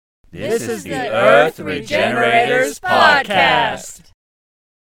This is the Earth Regenerators Podcast.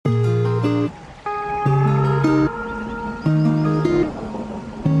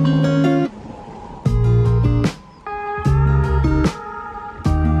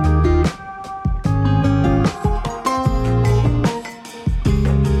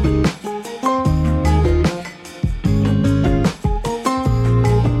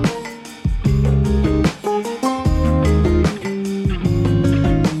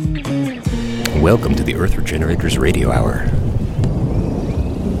 Welcome to the Earth Regenerators Radio Hour.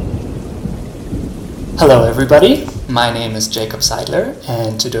 Hello everybody, my name is Jacob Seidler,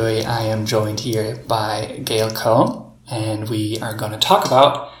 and today I am joined here by Gail Koelln, and we are going to talk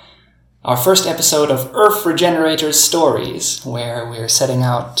about our first episode of Earth Regenerators Stories, where we're setting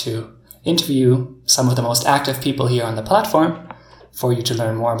out to interview some of the most active people here on the platform for you to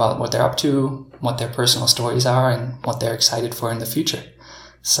learn more about what they're up to, what their personal stories are, and what they're excited for in the future.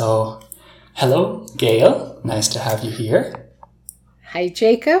 So, hello, Gail. Nice to have you here. Hi,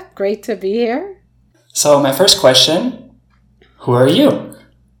 Jacob. Great to be here. So my first question, who are you?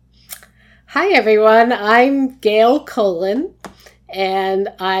 Hi, everyone. I'm Gail Koelln, and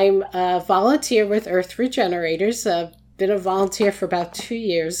I'm a volunteer with Earth Regenerators. I've been a volunteer for about 2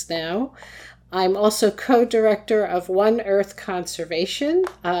 years now. I'm also co-director of One Earth Conservation.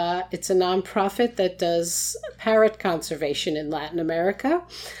 It's a nonprofit that does parrot conservation in Latin America.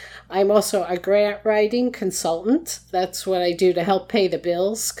 I'm also a grant writing consultant. That's what I do to help pay the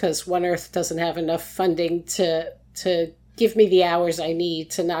bills because One Earth doesn't have enough funding to give me the hours I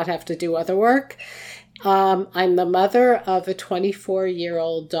need to not have to do other work. I'm the mother of a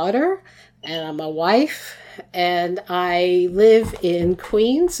 24-year-old daughter, and I'm a wife, and I live in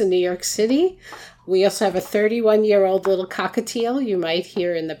Queens in New York City. We also have a 31-year-old little cockatiel you might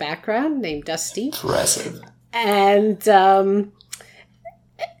hear in the background named Dusty. Impressive.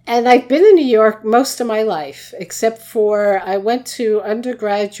 And I've been in New York most of my life, except for I went to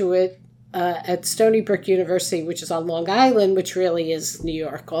undergraduate at Stony Brook University, which is on Long Island, which really is New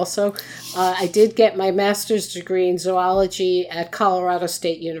York also. I did get my master's degree in zoology at Colorado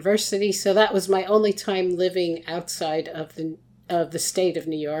State University, so that was my only time living outside of the state of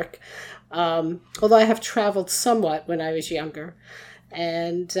New York, although I have traveled somewhat when I was younger.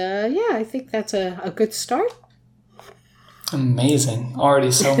 And I think that's a good start. Amazing.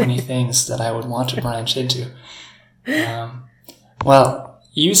 Already so many things that I would want to branch into. Well,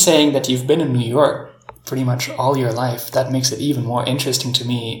 you saying that you've been in New York pretty much all your life, that makes it even more interesting to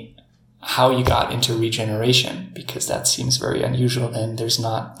me how you got into regeneration, because that seems very unusual and there's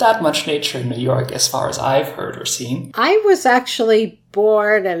not that much nature in New York as far as I've heard or seen. I was actually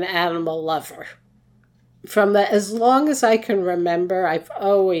born an animal lover. As long as I can remember, I've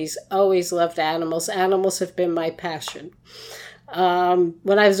always loved animals. Animals have been my passion.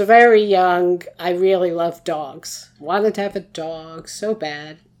 When I was very young, I really loved dogs. Wanted to have a dog so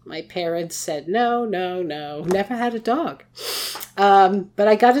bad. My parents said, no, never had a dog. But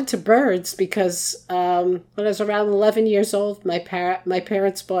I got into birds because when I was around 11 years old, my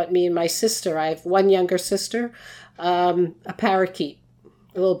parents bought me and my sister, I have one younger sister, a parakeet,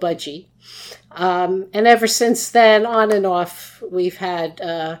 a little budgie. And ever since then, on and off, we've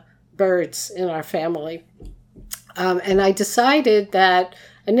had birds in our family. And I decided that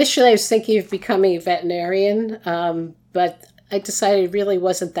initially I was thinking of becoming a veterinarian, but I decided I really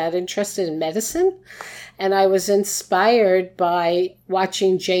wasn't that interested in medicine. And I was inspired by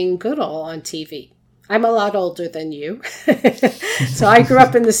watching Jane Goodall on TV. I'm a lot older than you. So I grew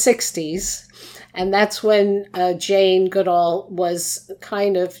up in the 60s. And that's when Jane Goodall was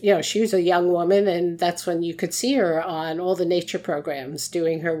kind of, she was a young woman, and that's when you could see her on all the nature programs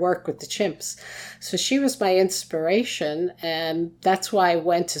doing her work with the chimps. So she was my inspiration, and that's why I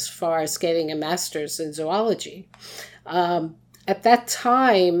went as far as getting a master's in zoology. At that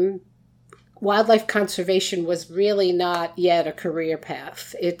time, wildlife conservation was really not yet a career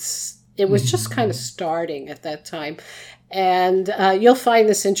path. It was just kind of starting at that time. And you'll find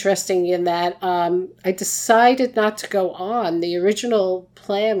this interesting in that I decided not to go on. The original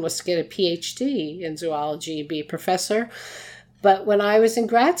plan was to get a PhD in zoology and be a professor. But when I was in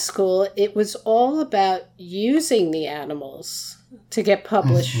grad school, it was all about using the animals to get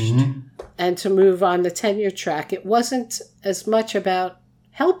published and to move on the tenure track. It wasn't as much about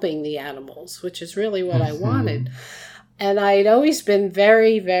helping the animals, which is really what I wanted. And I'd always been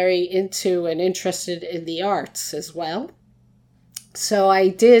very, very into and interested in the arts as well. So I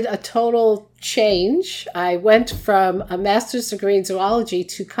did a total change. I went from a master's degree in zoology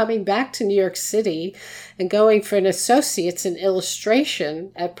to coming back to New York City and going for an associate's in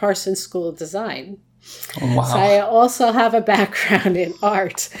illustration at Parsons School of Design. Wow. So I also have a background in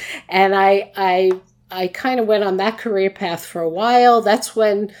art, and I kind of went on that career path for a while. That's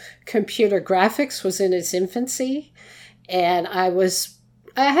when computer graphics was in its infancy, and I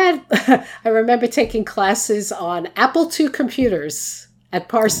remember taking classes on Apple II computers at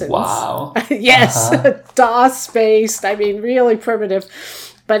Parsons. Wow. Yes, DOS-based, really primitive.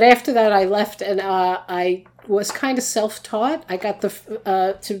 But after that, I left, and I was kind of self-taught. I got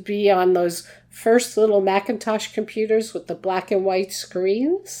to be on those first little Macintosh computers with the black and white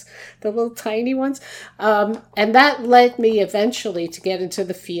screens, the little tiny ones. And that led me eventually to get into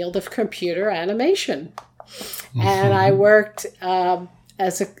the field of computer animation. Mm-hmm. And I worked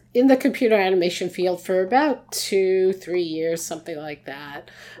in the computer animation field for about 2-3 years, something like that.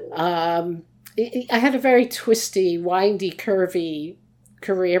 I had a very twisty, windy, curvy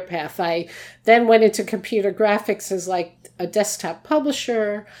career path. I then went into computer graphics as like a desktop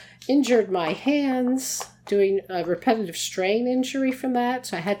publisher, injured my hands doing a repetitive strain injury from that,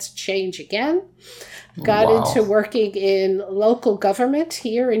 so I had to change again. Got into working in local government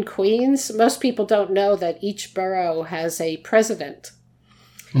here in Queens. Most people don't know that each borough has a president.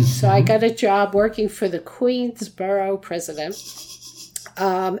 So I got a job working for the Queens Borough president.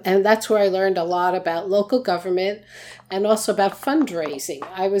 And that's where I learned a lot about local government and also about fundraising.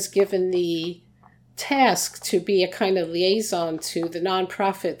 I was given the task to be a kind of liaison to the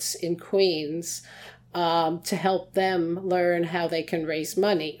nonprofits in Queens to help them learn how they can raise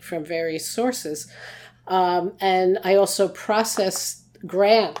money from various sources. And I also processed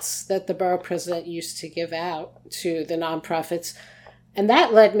grants that the borough president used to give out to the nonprofits. And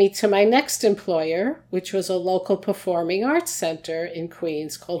that led me to my next employer, which was a local performing arts center in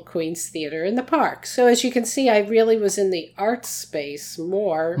Queens called Queens Theater in the Park. So as you can see, I really was in the arts space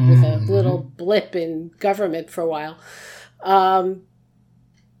more with a little blip in government for a while.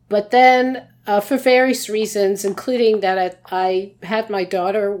 But then for various reasons, including that I had my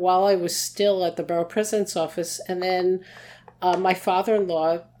daughter while I was still at the borough president's office, and then my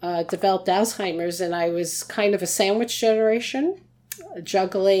father-in-law developed Alzheimer's, and I was kind of a sandwich generation,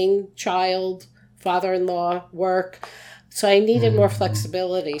 juggling child, father-in-law, work. So I needed more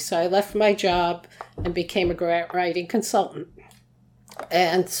flexibility. So I left my job and became a grant writing consultant.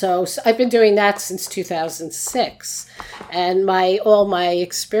 And so I've been doing that since 2006. And all my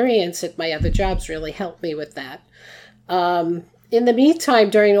experience at my other jobs really helped me with that. In the meantime,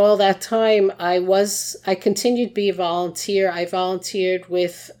 during all that time, I continued to be a volunteer. I volunteered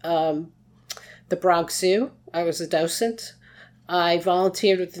with the Bronx Zoo. I was a docent. I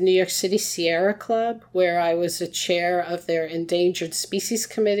volunteered with the New York City Sierra Club, where I was a chair of their Endangered Species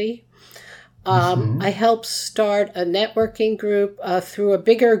Committee. I helped start a networking group through a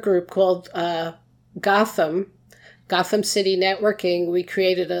bigger group called Gotham City Networking. We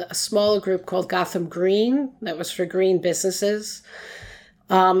created a smaller group called Gotham Green that was for green businesses.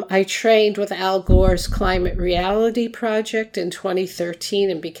 I trained with Al Gore's Climate Reality Project in 2013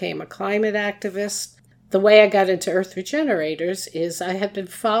 and became a climate activist. The way I got into Earth Regenerators is I had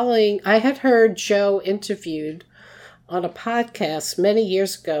heard Joe interviewed on a podcast many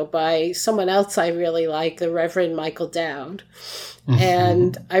years ago by someone else I really like, the Reverend Michael Dowd.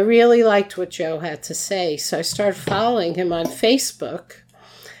 And I really liked what Joe had to say. So I started following him on Facebook.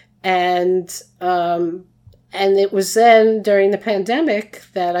 And it was then during the pandemic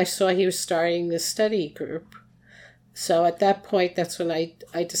that I saw he was starting this study group. So at that point, that's when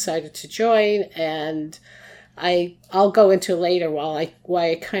I decided to join, and I'll go into later why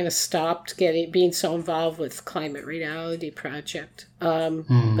I kind of stopped being so involved with Climate Reality Project.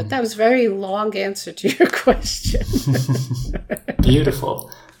 But that was a very long answer to your question.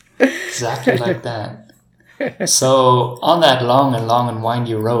 Beautiful. Exactly like that. So on that long and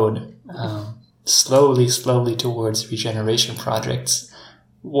windy road, slowly towards regeneration projects,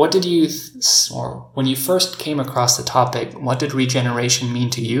 what did you, or when you first came across the topic, what did regeneration mean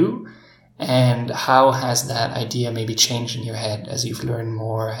to you? And how has that idea maybe changed in your head as you've learned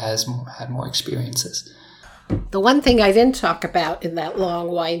more, had more experiences? The one thing I didn't talk about in that long,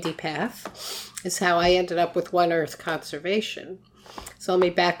 windy path is how I ended up with One Earth Conservation. So let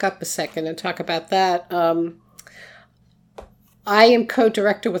me back up a second and talk about that. I am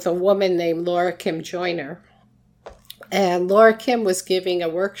co-director with a woman named Laura Kim Joyner. And Laura Kim was giving a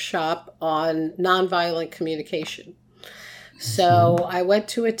workshop on nonviolent communication. So I went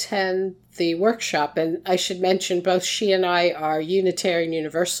to attend the workshop, and I should mention both she and I are Unitarian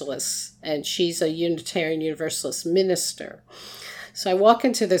Universalists, and she's a Unitarian Universalist minister. So I walk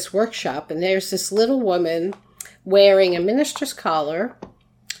into this workshop, and there's this little woman wearing a minister's collar,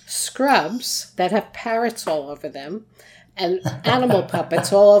 scrubs that have parrots all over them, and animal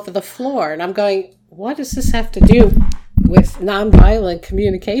puppets all over the floor. And I'm going, what does this have to do with nonviolent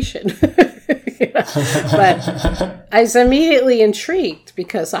communication? But I was immediately intrigued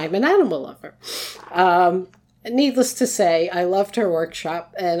because I'm an animal lover. Needless to say, I loved her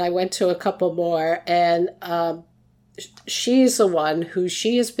workshop, and I went to a couple more, and she's the one who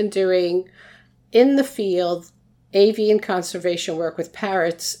she has been doing in the field avian conservation work with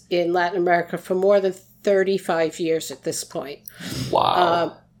parrots in Latin America for more than 35 years at this point.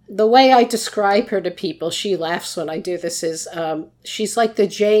 Wow. The way I describe her to people, she laughs when I do this, is she's like the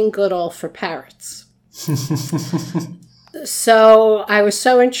Jane Goodall for parrots. So I was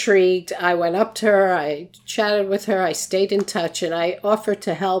so intrigued. I went up to her, I chatted with her, I stayed in touch, and I offered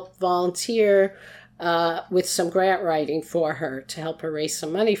to help volunteer with some grant writing for her to help her raise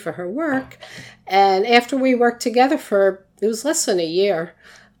some money for her work. And after we worked together it was less than a year,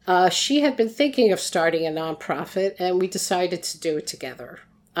 she had been thinking of starting a nonprofit, and we decided to do it together.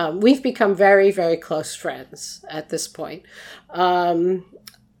 We've become very, very close friends at this point.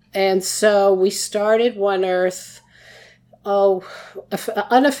 And so we started One Earth,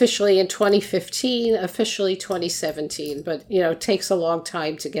 unofficially in 2015, officially 2017. But, it takes a long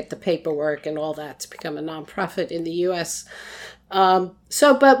time to get the paperwork and all that to become a nonprofit in the U.S.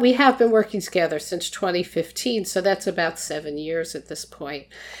 But we have been working together since 2015, so that's about 7 years at this point.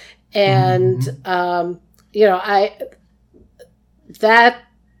 And,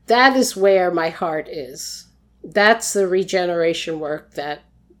 that is where my heart is. That's the regeneration work that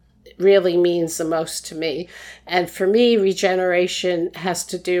really means the most to me. And for me, regeneration has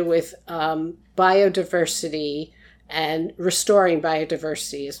to do with biodiversity and restoring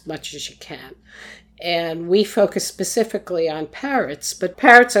biodiversity as much as you can. And we focus specifically on parrots, but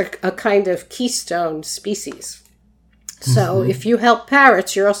parrots are a kind of keystone species. So if you help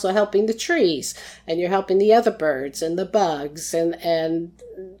parrots, you're also helping the trees, and you're helping the other birds and the bugs and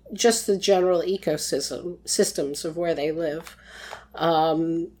just the general systems of where they live.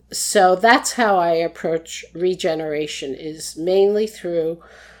 So that's how I approach regeneration, is mainly through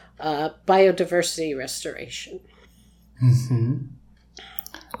biodiversity restoration. Mm-hmm.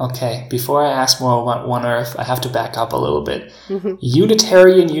 Okay, before I ask more about One Earth, I have to back up a little bit.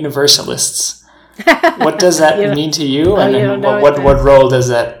 Unitarian Universalists. What does that mean to you, and what role does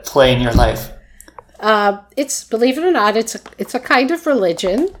that play in your life? It's, believe it or not, it's a kind of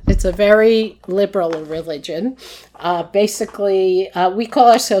religion. It's a very liberal religion. Basically, we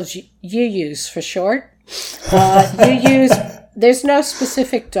call ourselves UUs for short. UUs, there's no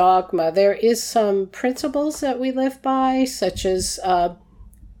specific dogma. There is some principles that we live by, such as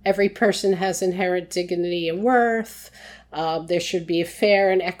every person has inherent dignity and worth. There should be a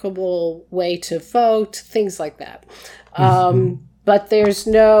fair and equitable way to vote, things like that. But there's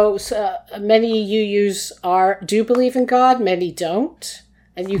many UUs do believe in God, many don't.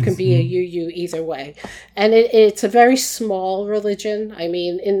 And you can be a UU either way. And it's a very small religion. I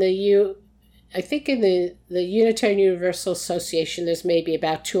mean, I think in the Unitarian Universal Association, there's maybe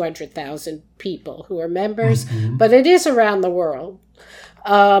about 200,000 people who are members, but it is around the world.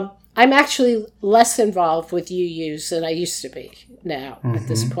 I'm actually less involved with UUs than I used to be now at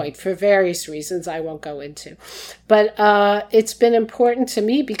this point for various reasons I won't go into. But it's been important to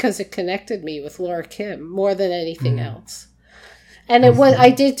me because it connected me with Laura Kim more than anything else. And I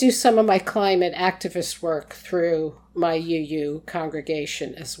did do some of my climate activist work through my UU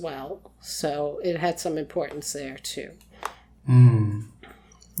congregation as well. So it had some importance there too.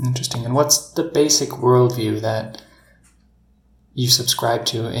 Interesting. And what's the basic worldview that you subscribe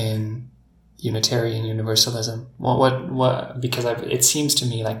to in Unitarian Universalism? What? Because it seems to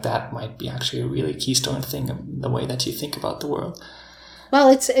me like that might be actually a really keystone thing in the way that you think about the world. Well,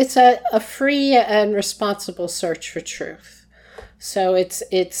 it's a free and responsible search for truth. So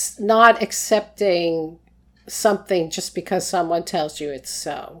it's not accepting something just because someone tells you it's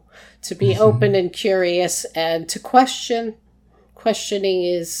so. To be open and curious and to question. Questioning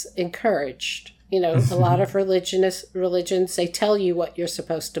is encouraged. A lot of religions, they tell you what you're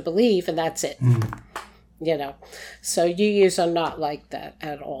supposed to believe, and that's it. So UUs are not like that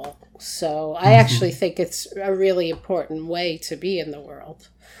at all. So I actually think it's a really important way to be in the world.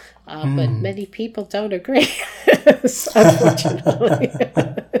 But many people don't agree, unfortunately.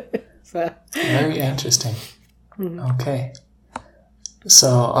 Very interesting. Okay. So,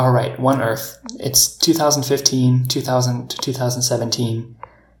 all right, One Earth. It's 2015, 2000 to 2017.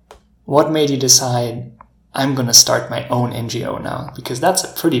 What made you decide, I'm going to start my own NGO now? Because that's a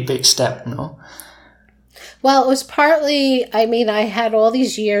pretty big step, no? Well, it was partly, I had all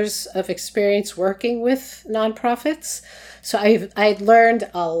these years of experience working with nonprofits. So I'd learned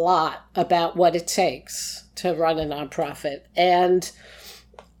a lot about what it takes to run a nonprofit. And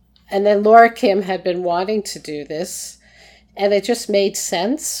And then Laura Kim had been wanting to do this, and it just made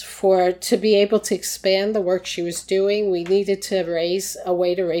sense to be able to expand the work she was doing. We needed to raise a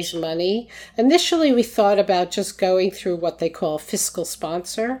way to raise money. Initially, we thought about just going through what they call fiscal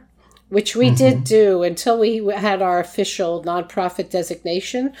sponsor, which we did do until we had our official nonprofit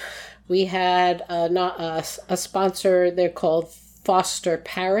designation. We had a sponsor, they're called Foster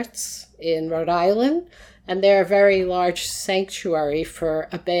Parrots in Rhode Island, and they're a very large sanctuary for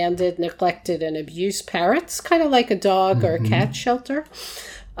abandoned, neglected, and abused parrots, kind of like a dog or a cat shelter.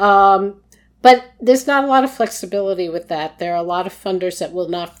 But there's not a lot of flexibility with that. There are a lot of funders that will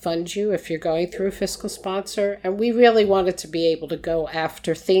not fund you if you're going through a fiscal sponsor. And we really wanted to be able to go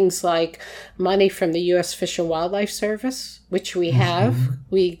after things like money from the U.S. Fish and Wildlife Service, which we have.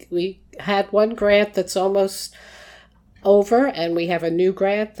 We had one grant that's almost over, and we have a new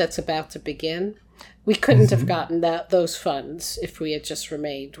grant that's about to begin. We couldn't have gotten those funds if we had just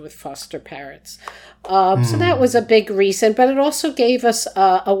remained with foster parrots. So that was a big reason, but it also gave us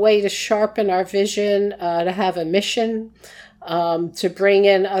a way to sharpen our vision, to have a mission, to bring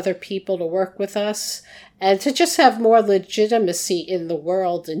in other people to work with us, and to just have more legitimacy in the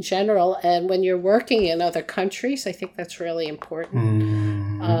world in general. And when you're working in other countries, I think that's really important.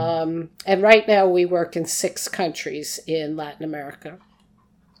 And right now we work in 6 countries in Latin America.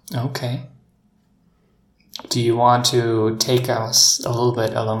 Okay. Do you want to take us a little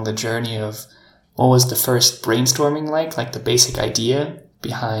bit along the journey of what was the first brainstorming like the basic idea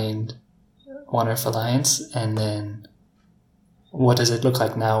behind One Earth Alliance, and then what does it look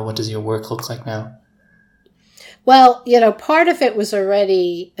like now? What does your work look like now? Well, part of it was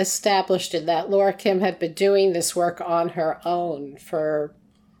already established in that Laura Kim had been doing this work on her own for,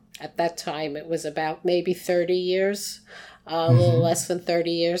 at that time, it was about maybe 30 years. A little less than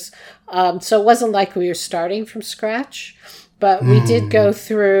 30 years. So it wasn't like we were starting from scratch, but we did go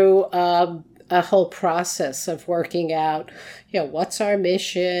through a whole process of working out, what's our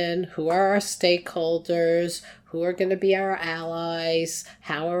mission, who are our stakeholders, who are going to be our allies,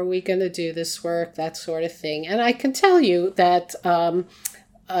 how are we going to do this work, that sort of thing. And I can tell you that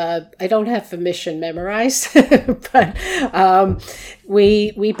I don't have the mission memorized, but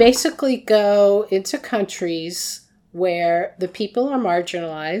we basically go into countries where the people are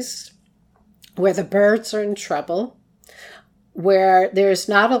marginalized, where the birds are in trouble, where there's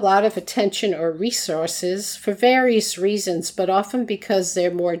not a lot of attention or resources for various reasons, but often because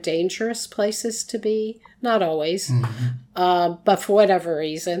they're more dangerous places to be, not always, but for whatever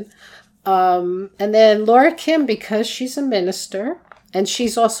reason. And then Laura Kim, because she's a minister, and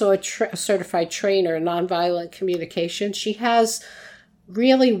she's also a certified trainer in nonviolent communication, she has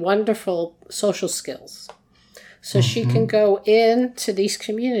really wonderful social skills. So she can go into these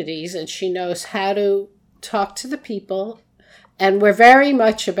communities and she knows how to talk to the people. And we're very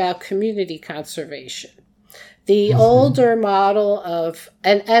much about community conservation. The older model of,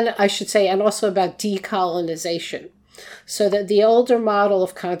 and I should say, and also about decolonization. So that the older model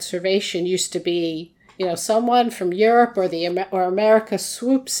of conservation used to be, someone from Europe or America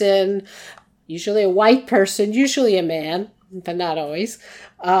swoops in, usually a white person, usually a man, but not always,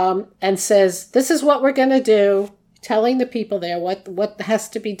 and says, this is what we're going to do, telling the people there what has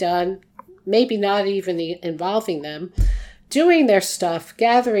to be done, maybe not even involving them, doing their stuff,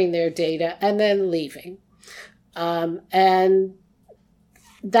 gathering their data, and then leaving. And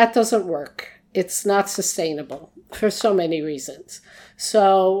that doesn't work. It's not sustainable for so many reasons.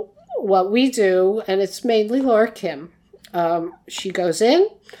 So what we do, and it's mainly Laura Kim, she goes in,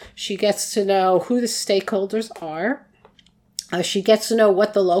 she gets to know who the stakeholders are. She gets to know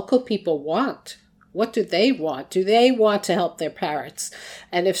what the local people want. What do they want? Do they want to help their parrots?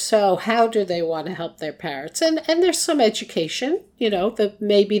 And if so, how do they want to help their parrots? And there's some education,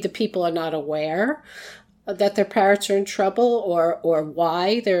 maybe the people are not aware that their parrots are in trouble or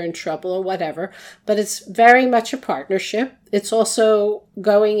why they're in trouble or whatever. But it's very much a partnership. It's also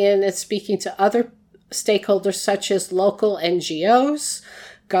going in and speaking to other stakeholders such as local NGOs,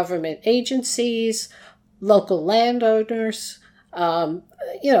 government agencies, local landowners.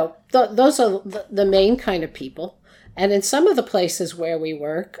 Those are the main kind of people. And in some of the places where we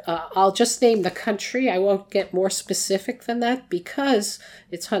work, I'll just name the country. I won't get more specific than that because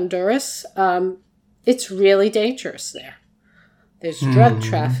it's Honduras. It's really dangerous there. There's drug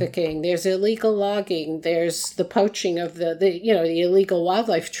trafficking. There's illegal logging. There's the poaching of the illegal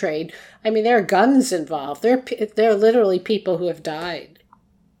wildlife trade. I mean, there are guns involved. There are literally people who have died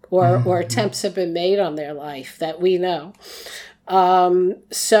or attempts have been made on their life that we know.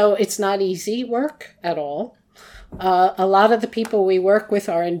 So it's not easy work at all. A lot of the people we work with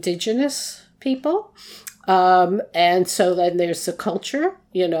are indigenous people. And so then there's the culture,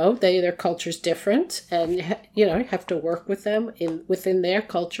 their culture's different, and, you have to work with them within their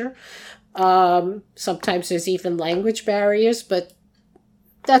culture. Sometimes there's even language barriers, but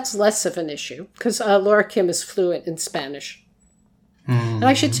that's less of an issue because Laura Kim is fluent in Spanish. And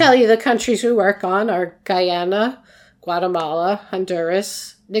I should tell you, the countries we work on are Guyana, Guatemala,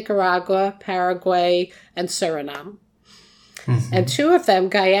 Honduras, Nicaragua, Paraguay, and Suriname. And two of them,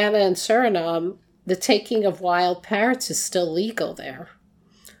 Guyana and Suriname, the taking of wild parrots is still legal there.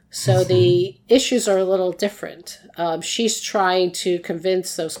 So the issues are a little different. She's trying to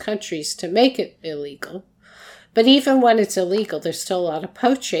convince those countries to make it illegal. But even when it's illegal, there's still a lot of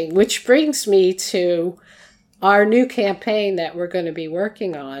poaching, which brings me to our new campaign that we're going to be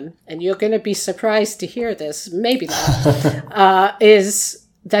working on, and you're going to be surprised to hear this, maybe not, is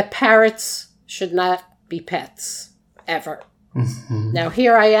that parrots should not be pets, ever. Now,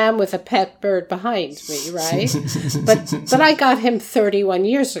 here I am with a pet bird behind me, right? But I got him 31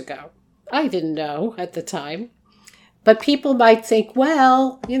 years ago. I didn't know at the time. But people might think,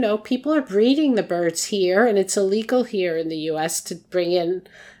 well, people are breeding the birds here, and it's illegal here in the U.S. to bring in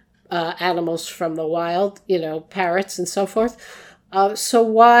animals from the wild, parrots and so forth. So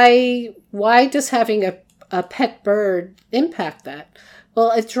why does having a pet bird impact that?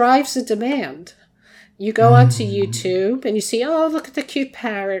 Well, it drives the demand. You go onto YouTube and you see, oh, look at the cute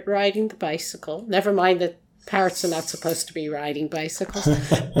parrot riding the bicycle. Never mind that parrots are not supposed to be riding bicycles,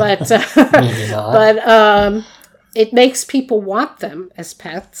 but Maybe not. But it makes people want them as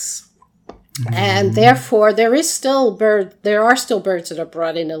pets. And therefore, there are still birds that are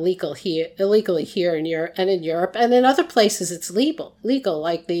brought in illegally here in Europe and in other places it's legal,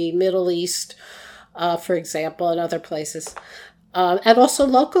 like the Middle East, for example, and other places, and also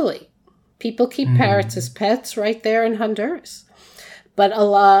locally. People keep parrots as pets right there in Honduras. But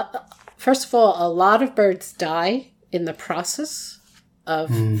first of all, a lot of birds die in the process of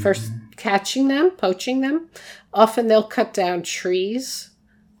first catching them, poaching them. Often they'll cut down trees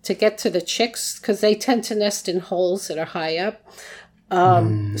to get to the chicks because they tend to nest in holes that are high up.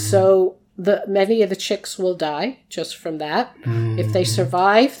 So many of the chicks will die just from that. If they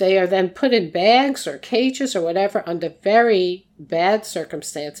survive, they are then put in bags or cages or whatever under very bad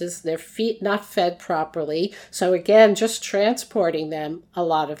circumstances. Their feet not fed properly. So again, just transporting them, a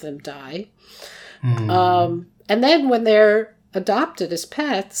lot of them die. And then when they're adopted as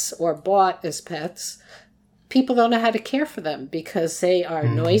pets or bought as pets, people don't know how to care for them because they are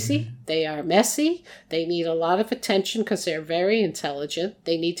noisy, they are messy, they need a lot of attention because they're very intelligent,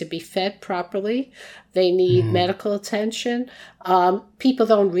 they need to be fed properly, they need medical attention. People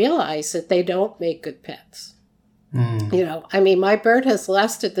don't realize that they don't make good pets. My bird has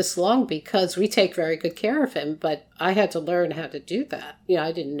lasted this long because we take very good care of him, but I had to learn how to do that.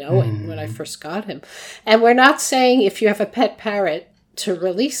 I didn't know it when I first got him. And we're not saying if you have a pet parrot to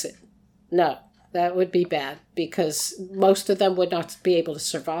release it. No. That would be bad because most of them would not be able to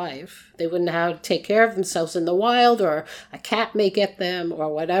survive. They wouldn't know how to take care of themselves in the wild, or a cat may get them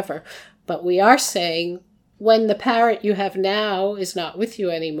or whatever. But we are saying when the parrot you have now is not with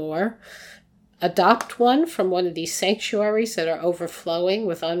you anymore, adopt one from one of these sanctuaries that are overflowing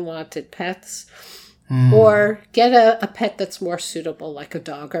with unwanted pets, or get a pet that's more suitable, like a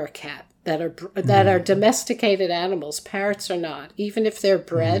dog or a cat, that are domesticated animals. Parrots are not. Even if they're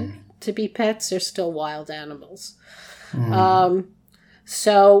bred to be pets, they're still wild animals.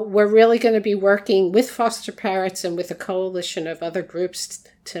 So we're really going to be working with foster parrots and with a coalition of other groups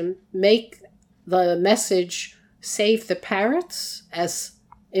to make the message save the parrots as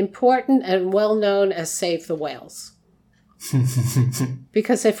important and well known as save the whales.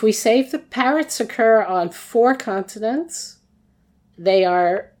 Because if we save the parrots, occur on 4 continents. They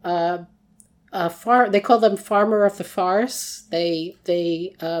are they call them farmer of the forest. They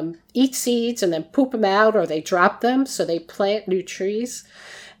eat seeds and then poop them out, or they drop them, so they plant new trees.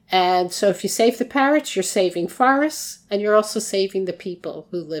 And so if you save the parrots, you're saving forests, and you're also saving the people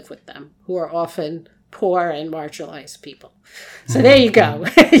who live with them, who are often poor and marginalized people. So there you go.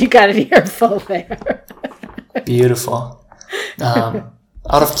 You got an earful there. Beautiful.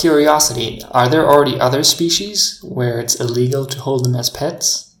 Out of curiosity, are there already other species where it's illegal to hold them as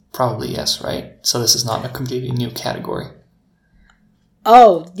pets? Probably yes, right? So this is not a completely new category.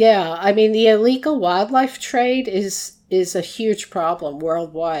 Oh, yeah. The illegal wildlife trade is a huge problem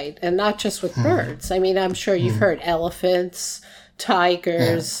worldwide, and not just with birds. I'm sure you've heard elephants,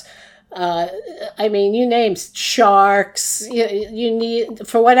 tigers, I mean, you name sharks, you need,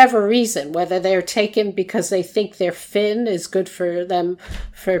 for whatever reason, whether they're taken because they think their fin is good for them,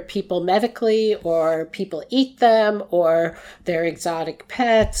 for people medically, or people eat them, or they're exotic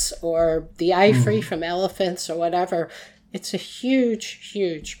pets, or the ivory from elephants or whatever. It's a huge,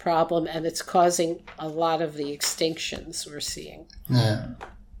 huge problem, and it's causing a lot of the extinctions we're seeing. Yeah.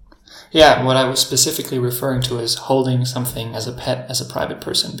 Yeah, what I was specifically referring to is holding something as a pet, as a private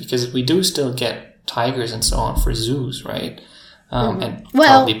person, because we do still get tigers and so on for zoos, right? And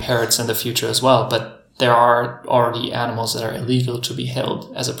probably parrots in the future as well, but there are already animals that are illegal to be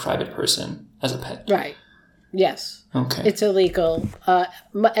held as a private person, as a pet. Right. Yes. Okay. It's illegal.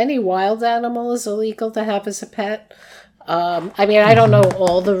 Any wild animal is illegal to have as a pet. I mean, I don't know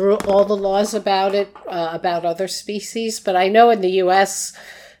all the laws about it, about other species, but I know in the U.S.,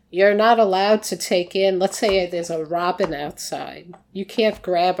 you're not allowed to take in, let's say there's a robin outside. You can't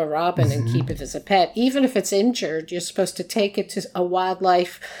grab a robin and keep it as a pet. Even if it's injured, you're supposed to take it to a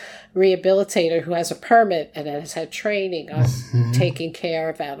wildlife rehabilitator who has a permit and has had training on taking care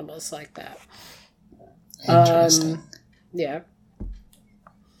of animals like that. Interesting. Yeah.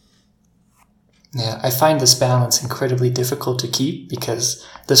 Yeah, I find this balance incredibly difficult to keep because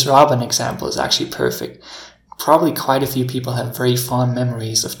this robin example is actually perfect. Probably quite a few people have very fond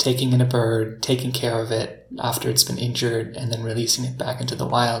memories of taking in a bird, taking care of it after it's been injured, and then releasing it back into the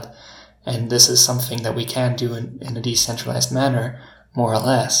wild. And this is something that we can do in a decentralized manner, more or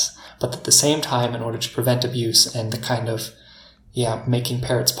less. But at the same time, in order to prevent abuse and the kind of, making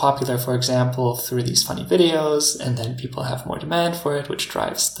parrots popular, for example, through these funny videos, and then people have more demand for it, which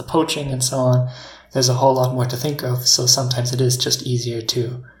drives the poaching and so on. There's a whole lot more to think of, so sometimes it is just easier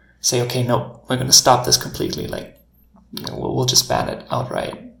to say, okay, no, we're going to stop this completely. We'll just ban it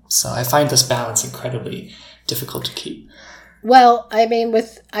outright. So I find this balance incredibly difficult to keep. Well, I mean,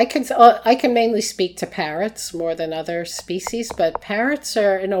 I can mainly speak to parrots more than other species, but parrots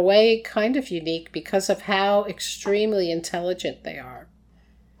are in a way kind of unique because of how extremely intelligent they are.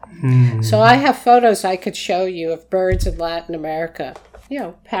 So I have photos I could show you of birds in Latin America.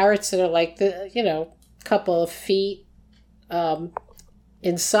 Parrots that are like couple of feet,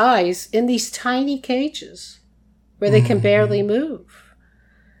 in size, in these tiny cages where they can barely move.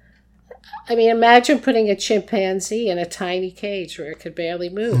 I mean, imagine putting a chimpanzee in a tiny cage where it could barely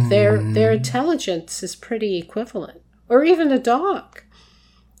move. Their intelligence is pretty equivalent. Or even a dog.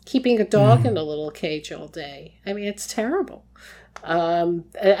 Keeping a dog in a little cage all day. I mean, it's terrible. And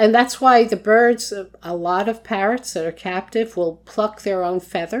that's why the birds, a lot of parrots that are captive will pluck their own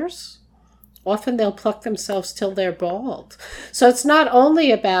feathers. Often they'll pluck themselves till they're bald. So it's not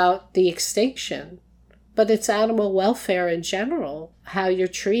only about the extinction, but it's animal welfare in general, how you're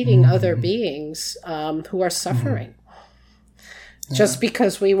treating other beings who are suffering. Just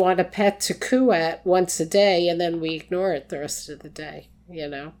because we want a pet to coo at once a day and then we ignore it the rest of the day,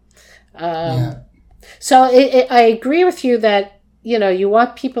 So I agree with you that, you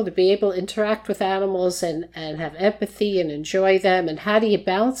want people to be able to interact with animals and have empathy and enjoy them. And how do you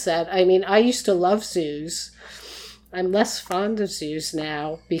balance that? I mean, I used to love zoos. I'm less fond of zoos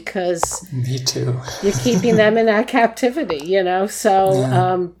now because Me too. you're keeping them in that captivity,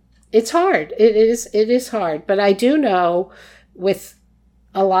 So it's hard. It is hard. But I do know with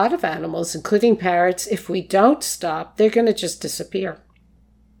a lot of animals, including parrots, if we don't stop, they're going to just disappear.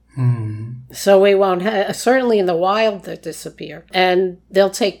 So we won't have, certainly in the wild, they'll disappear. And they'll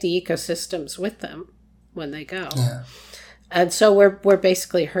take the ecosystems with them when they go. Yeah. And so we're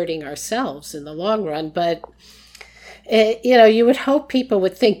basically hurting ourselves in the long run. But, you would hope people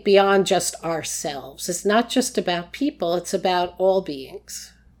would think beyond just ourselves. It's not just about people. It's about all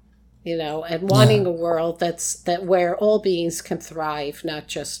beings, and wanting a world that where all beings can thrive, not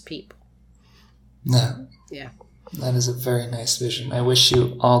just people. Yeah. That is a very nice vision. I wish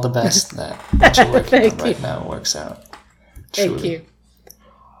you all the best that what you're working on right now works out. Truly. Thank you.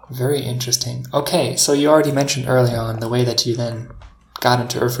 Very interesting. Okay, so you already mentioned early on the way that you then got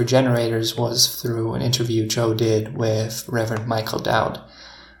into Earth Regenerators was through an interview Joe did with Reverend Michael Dowd.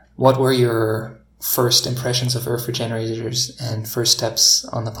 What were your first impressions of Earth Regenerators and first steps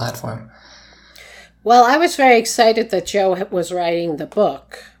on the platform? Well, I was very excited that Joe was writing the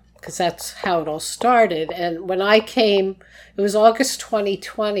book, because that's how it all started. And when I came, it was August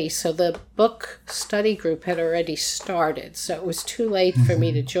 2020, so the book study group had already started. So it was too late for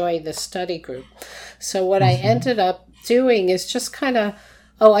me to join the study group. So what I ended up doing is just kind of,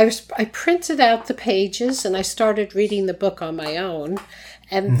 I printed out the pages and I started reading the book on my own.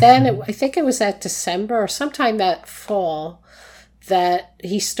 And then I think it was that December or sometime that fall that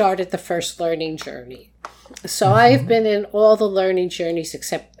he started the first learning journey. So I've been in all the learning journeys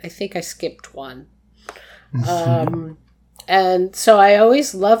except I think I skipped one. And so I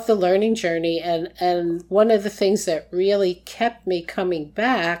always loved the learning journey. And one of the things that really kept me coming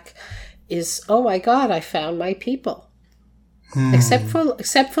back is, oh my God, I found my people. Except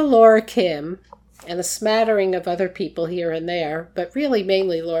for Laura Kim and a smattering of other people here and there, but really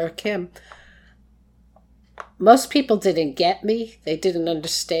mainly Laura Kim. Most people didn't get me. They didn't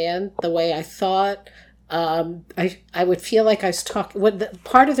understand the way I thought. I would feel like I was talking.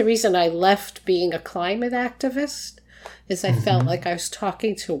 Part of the reason I left being a climate activist is I felt like I was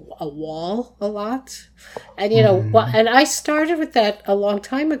talking to a wall a lot. And, and I started with that a long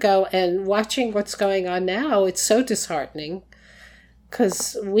time ago, and watching what's going on now, it's so disheartening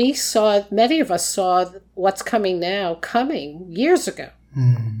because many of us saw what's coming now coming years ago.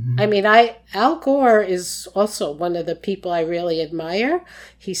 I mean, Al Gore is also one of the people I really admire.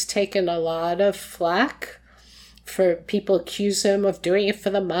 He's taken a lot of flack for people accuse him of doing it for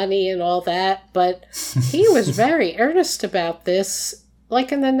the money and all that, but he was very earnest about this,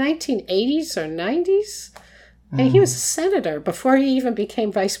 like in the 1980s or 90s. And he was a senator before he even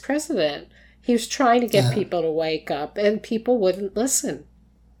became vice president. He was trying to get people to wake up, and people wouldn't listen.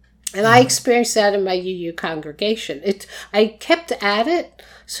 And I experienced that in my UU congregation. I kept at it,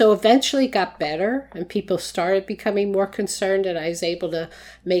 so eventually it got better, and people started becoming more concerned, and I was able to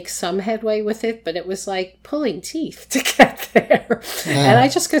make some headway with it, but it was like pulling teeth to get there. And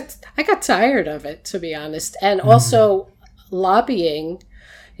I got tired of it, to be honest. And also lobbying,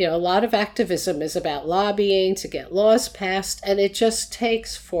 a lot of activism is about lobbying to get laws passed, and it just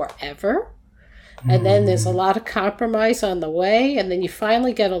takes forever. And then there's a lot of compromise on the way, and then you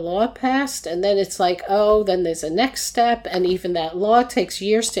finally get a law passed, and then it's like, then there's a next step, and even that law takes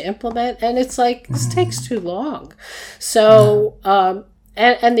years to implement, and it's like, this takes too long. So,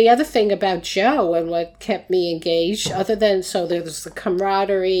 and the other thing about Joe and what kept me engaged, so there was the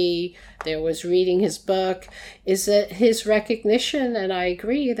camaraderie, there was reading his book, is that his recognition, and I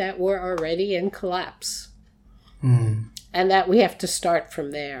agree, that we're already in collapse. And that we have to start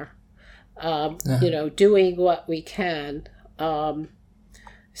from there. Doing what we can.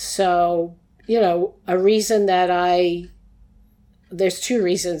 So, a reason that there's two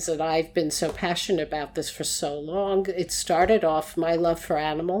reasons that I've been so passionate about this for so long. It started off my love for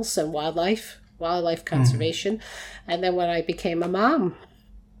animals and wildlife conservation. And then when I became a mom,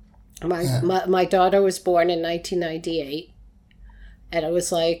 my daughter was born in 1998. And it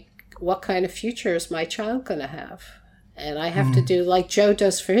was like, what kind of future is my child going to have? And I have to do, like Joe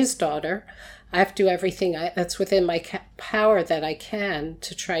does for his daughter, I have to do everything that's within my power that I can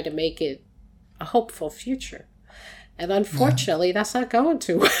to try to make it a hopeful future. And unfortunately, that's not going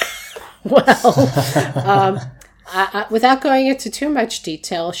too well. Without going into too much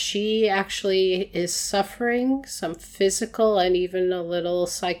detail, she actually is suffering some physical and even a little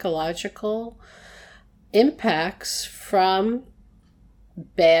psychological impacts from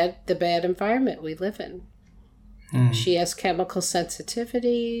the bad environment we live in. She has chemical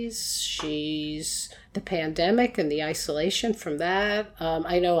sensitivities. She's the pandemic and the isolation from that.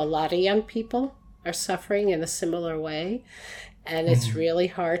 I know a lot of young people are suffering in a similar way, and it's really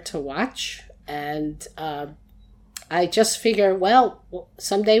hard to watch. And I just figure,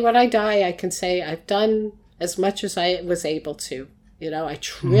 someday when I die, I can say I've done as much as I was able to. I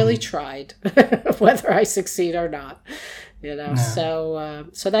really tried, whether I succeed or not. So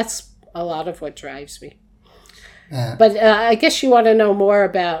that's a lot of what drives me. Yeah. But I guess you want to know more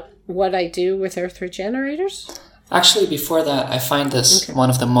about what I do with Earth Regenerators? Actually, before that, I find this one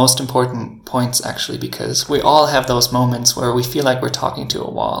of the most important points, actually, because we all have those moments where we feel like we're talking to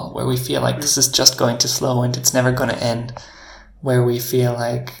a wall, where we feel like this is just going too slow and it's never going to end, where we feel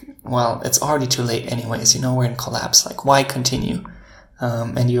like, it's already too late anyways, we're in collapse, like, why continue?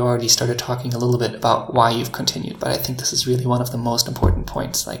 And you already started talking a little bit about why you've continued, but I think this is really one of the most important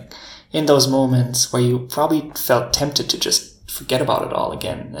points, like, in those moments where you probably felt tempted to just forget about it all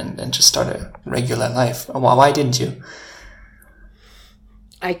again and just start a regular life. Why didn't you?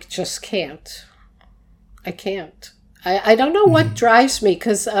 I just can't. I can't. I don't know what drives me,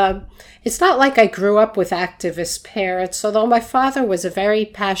 because it's not like I grew up with activist parents, although my father was a very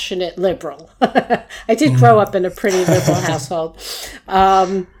passionate liberal. I did grow up in a pretty liberal household.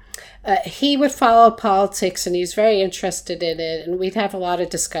 He would follow politics, and he was very interested in it, and we'd have a lot of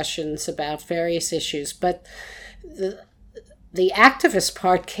discussions about various issues. But the activist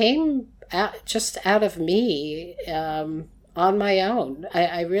part came just out of me on my own.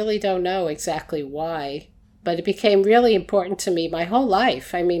 I really don't know exactly why, but it became really important to me my whole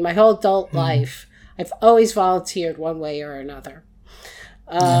life. I mean, my whole adult life. I've always volunteered one way or another.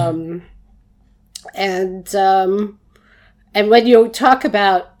 And when you talk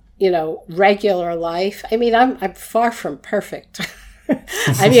about, regular life, I mean, I'm far from perfect.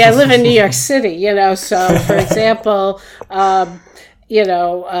 I mean, I live in New York City, so for example, I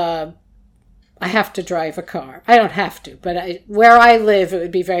have to drive a car. I don't have to, but where I live, it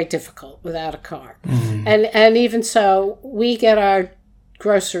would be very difficult without a car. Mm-hmm. And even so, we get our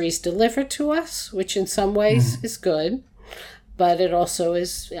groceries delivered to us, which in some ways is good, but it also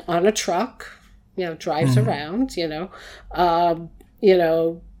is on a truck, drives around,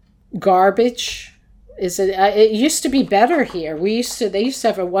 garbage it used to be better here. They used to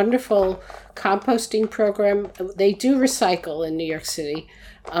have a wonderful composting program. They do recycle in New York City,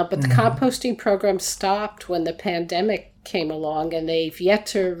 but the composting program stopped when the pandemic came along, and they've yet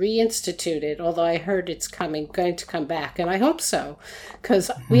to reinstitute it, although I heard it's going to come back, and I hope so,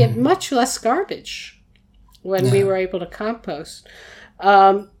 because we had much less garbage when we were able to compost.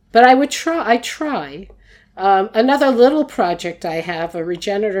 But I try. Another little project I have, a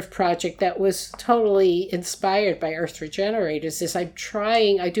regenerative project that was totally inspired by Earth Regenerators, is I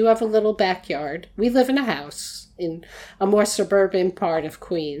do have a little backyard. We live in a house in a more suburban part of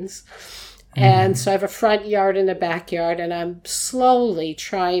Queens. And so I have a front yard and a backyard, and I'm slowly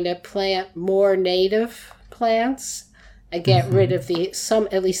trying to plant more native plants and get rid of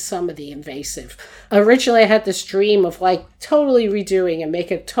at least some of the invasive. Originally, I had this dream of totally redoing and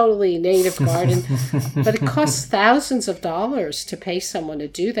make a totally native garden, but it costs thousands of dollars to pay someone to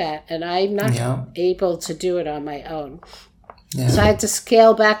do that, and I'm not able to do it on my own. Yeah. So I had to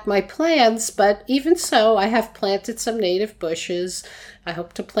scale back my plans, but even so, I have planted some native bushes. I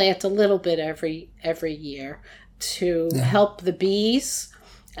hope to plant a little bit every year to help the bees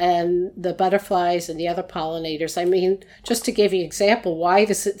and the butterflies and the other pollinators. I mean, just to give you an example, why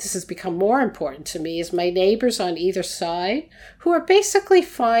this has become more important to me is my neighbors on either side, who are basically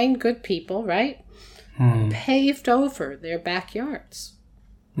fine, good people, right? Paved over their backyards.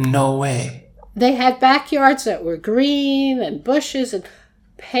 No way. They had backyards that were green and bushes and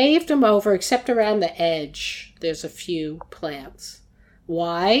paved them over, except around the edge. There's a few plants.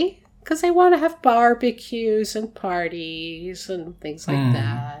 Why? Because they want to have barbecues and parties and things like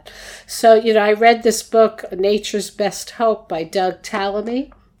that. So, I read this book, Nature's Best Hope by Doug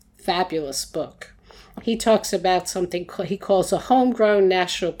Tallamy. Fabulous book. He talks about something he calls a homegrown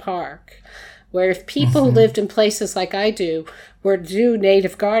national park, where if people who lived in places like I do were to do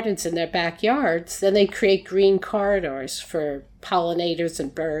native gardens in their backyards, then they create green corridors for pollinators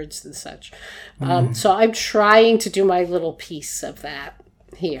and birds and such. So I'm trying to do my little piece of that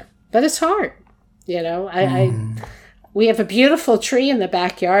here. But it's hard, we have a beautiful tree in the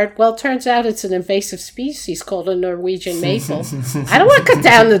backyard. Well, it turns out it's an invasive species called a Norwegian maple. I don't want to cut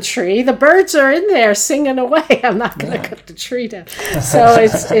down the tree. The birds are in there singing away. I'm not going to cut the tree down. So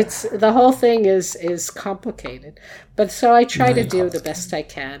it's the whole thing is complicated. But so I try to do the best I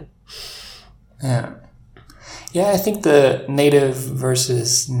can. Yeah. Yeah, I think the native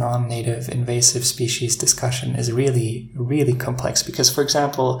versus non-native invasive species discussion is really, really complex because, for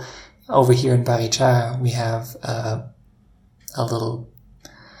example, over here in Barichara, we have a little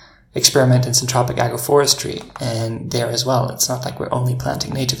experiment in syntropic agroforestry, and there as well, it's not like we're only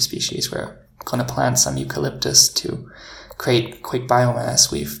planting native species. We're going to plant some eucalyptus to create quick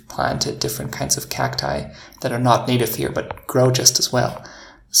biomass. We've planted different kinds of cacti that are not native here, but grow just as well.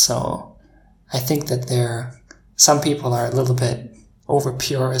 So I think that some people are a little bit over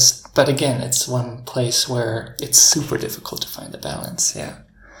purist, but again, it's one place where it's super difficult to find the balance. Yeah.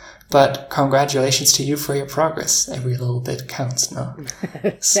 But congratulations to you for your progress. Every little bit counts, no?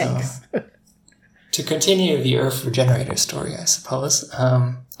 Thanks. To continue the Earth Regenerator story, I suppose,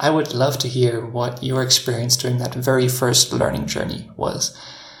 I would love to hear what your experience during that very first learning journey was.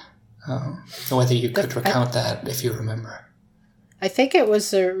 Whether you could recount that if you remember. I think it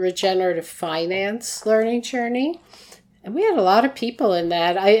was a regenerative finance learning journey. And we had a lot of people in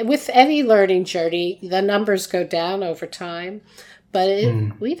that. With any learning journey, the numbers go down over time. But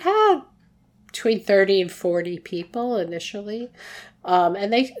we've had between 30 and 40 people initially.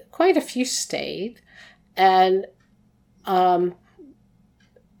 And quite a few stayed. And a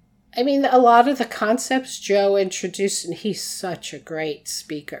lot of the concepts Joe introduced, and he's such a great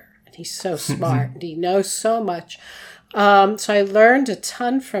speaker. And he's so smart. And he knows so much. So I learned a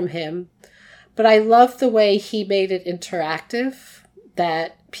ton from him. But I love the way he made it interactive,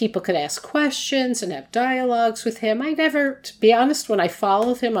 that people could ask questions and have dialogues with him. To be honest, when I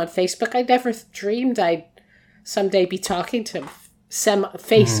followed him on Facebook, I never dreamed I'd someday be talking to him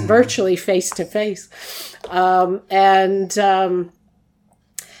virtually face to face.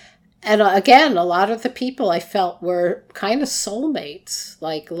 again, a lot of the people I felt were kind of soulmates,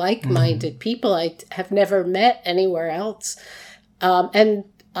 like-minded people I have never met anywhere else. And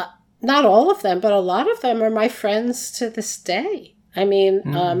not all of them, but a lot of them are my friends to this day. I mean,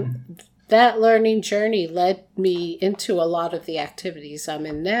 that learning journey led me into a lot of the activities I'm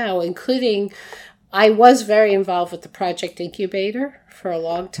in now, including I was very involved with the Project Incubator for a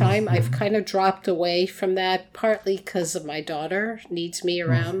long time. I've kind of dropped away from that, partly because of my daughter needs me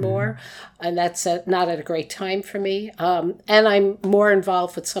around more, and that's not at a great time for me. And I'm more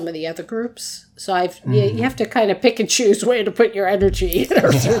involved with some of the other groups. So you have to kind of pick and choose where to put your energy in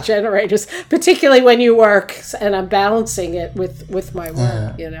Earth Regenerators, particularly when you work, and I'm balancing it with my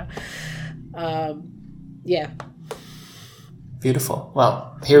work, Beautiful.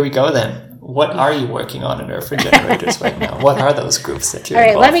 Well, here we go then. What are you working on in Earth Regenerators right now? What are those groups that you're All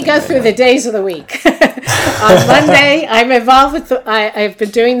right, let me go through the days of the week. On Monday, I'm involved with I've been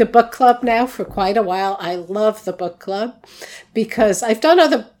doing the book club now for quite a while. I love the book club because I've done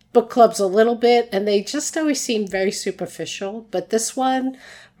other book clubs a little bit, and they just always seem very superficial. But this one,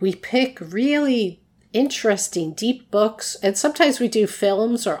 we pick really interesting, deep books, and sometimes we do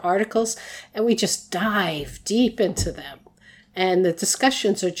films or articles, and we just dive deep into them. And the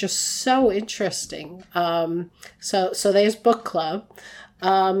discussions are just so interesting. So there's book club.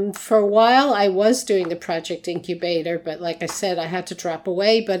 For a while, I was doing the Project Incubator, but like I said, I had to drop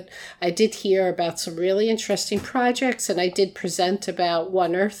away. But I did hear about some really interesting projects, and I did present about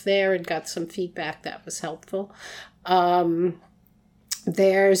One Earth there and got some feedback that was helpful.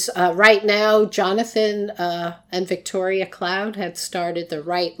 There's right now, Jonathan and Victoria Cloud had started the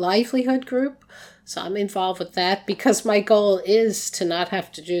Right Livelihood group. So I'm involved with that because my goal is to not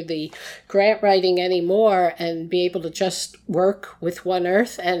have to do the grant writing anymore and be able to just work with One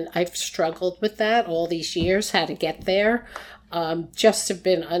Earth. And I've struggled with that all these years, how to get there. Just have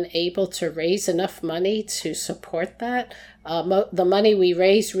been unable to raise enough money to support that. The money we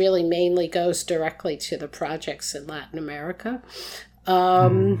raise really mainly goes directly to the projects in Latin America.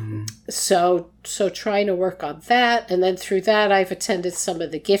 So trying to work on that. And then through that, I've attended some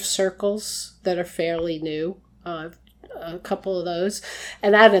of the gift circles that are fairly new, a couple of those.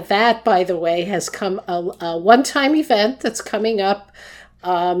 And out of that, by the way, has come a one-time event that's coming up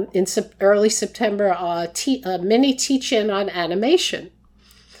in early September, a mini teach-in on animation.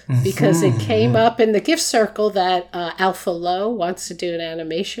 Because it came up in the gift circle that Alpha Low wants to do an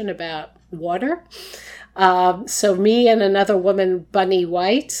animation about water. So me and another woman, Bunny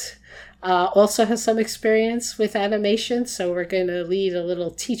White, also has some experience with animation. So we're going to lead a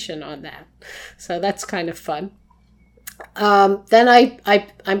little teach-in on that. So that's kind of fun. Then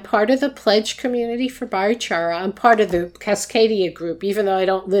I'm part of the pledge community for Barichara. I'm part of the Cascadia group, even though I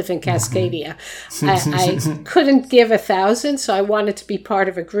don't live in Cascadia. I couldn't give 1,000, so I wanted to be part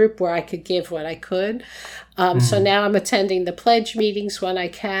of a group where I could give what I could. So now I'm attending the pledge meetings when I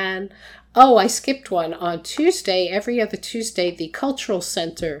can. Oh, I skipped one. On Tuesday, every other Tuesday, the Culture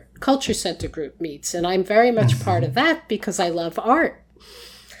Center group meets, and I'm very much part of that because I love art.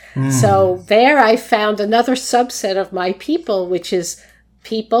 So there I found another subset of my people, which is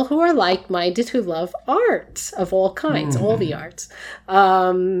people who are like-minded who love art of all kinds, all the arts.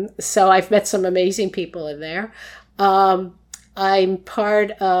 So I've met some amazing people in there. I'm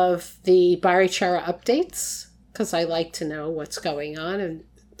part of the Barichara updates because I like to know what's going on and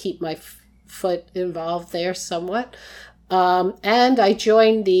keep my foot involved there somewhat. And I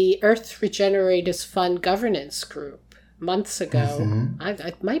joined the Earth Regenerators Fund governance group months ago.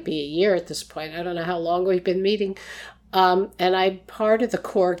 It might be a year at this point. I don't know how long we've been meeting. And I'm part of the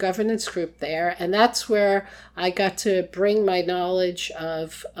core governance group there. And that's where I got to bring my knowledge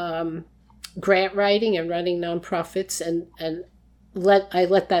of grant writing and running nonprofits and let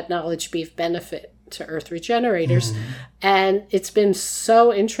that knowledge be of benefit to Earth Regenerators. And it's been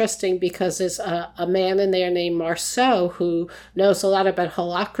so interesting because there's a man in there named Marceau who knows a lot about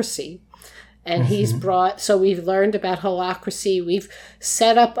holacracy. And he's so we've learned about holacracy. We've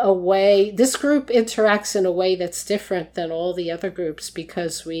set up a way, this group interacts in a way that's different than all the other groups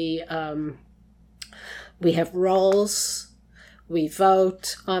because we have roles, we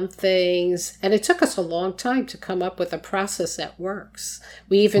vote on things, and it took us a long time to come up with a process that works.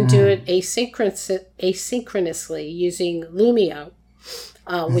 We even do it asynchronously using Lumio,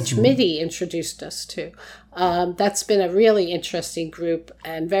 which MIDI introduced us to. That's been a really interesting group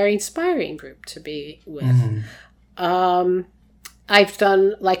and very inspiring group to be with. I've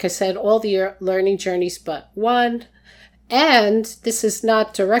done, like I said, all the learning journeys but one. And this is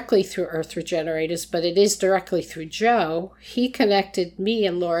not directly through Earth Regenerators, but it is directly through Joe. He connected me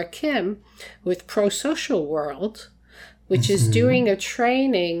and Laura Kim with Pro Social World, which is doing a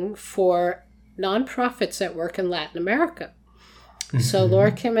training for nonprofits that work in Latin America. So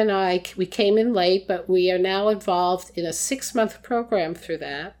Laura Kim and I, we came in late, but we are now involved in a 6-month program through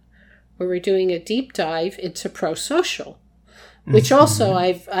that, where we're doing a deep dive into pro-social, which also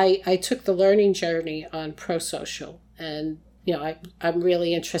I took the learning journey on pro-social. And, I'm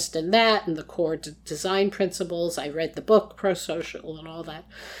really interested in that and the core design principles. I read the book Pro-Social and all that.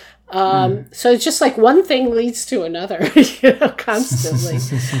 So it's just like one thing leads to another, constantly.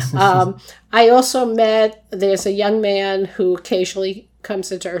 I also there's a young man who occasionally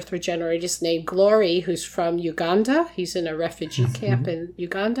comes into Earth Regenerators named Glory, who's from Uganda. He's in a refugee camp in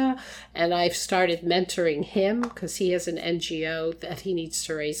Uganda. And I've started mentoring him because he has an NGO that he needs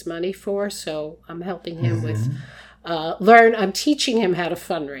to raise money for. So I'm helping him with I'm teaching him how to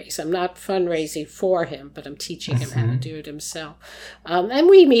fundraise. I'm not fundraising for him, but I'm teaching him how to do it himself. And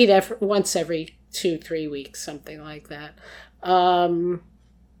we meet once every 2-3 weeks, something like that. And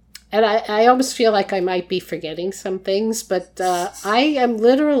I almost feel like I might be forgetting some things, but I am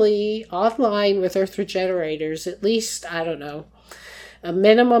literally online with Earth Regenerators at least, I don't know, a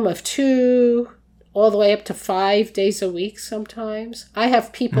minimum of 2 all the way up to 5 days a week sometimes. I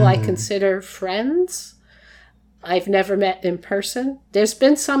have people I consider friends I've never met in person. There's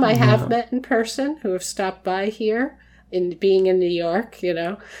been some I have met in person who have stopped by here being in New York,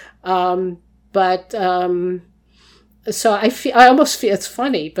 So I almost feel it's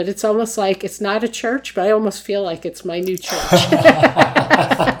funny, but it's almost like it's not a church, but I almost feel like it's my new church.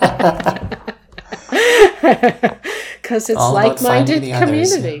 Because it's all like-minded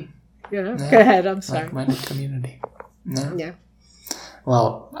community. Yeah. Go ahead, I'm sorry. Like-minded community. Yeah.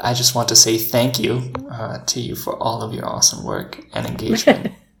 Well, I just want to say thank you to you for all of your awesome work and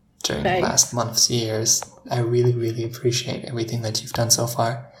engagement during the last months, years. I really, really appreciate everything that you've done so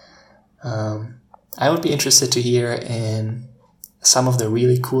far. I would be interested to hear in some of the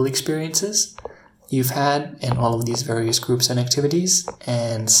really cool experiences you've had in all of these various groups and activities,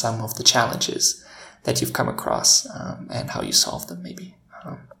 and some of the challenges that you've come across and how you solved them, maybe.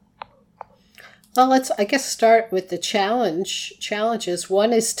 Well, let's, I guess, start with the challenges.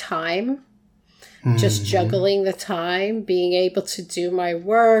 One is time, just juggling the time, being able to do my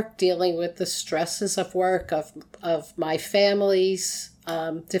work, dealing with the stresses of work, of my family's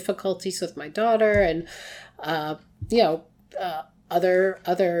difficulties with my daughter, and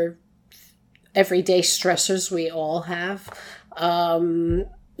other everyday stressors we all have.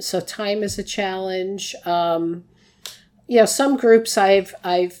 So time is a challenge. Some groups I've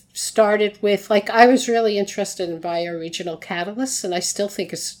started with, like I was really interested in bioregional catalysts, and I still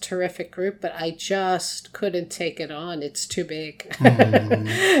think it's a terrific group, but I just couldn't take it on. It's too big,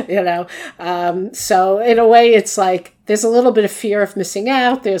 So in a way, it's like there's a little bit of fear of missing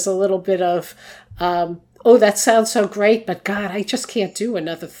out. There's a little bit of, oh, that sounds so great, but God, I just can't do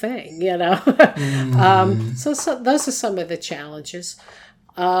another thing, So those are some of the challenges.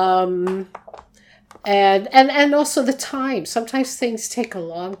 And also the time. Sometimes things take a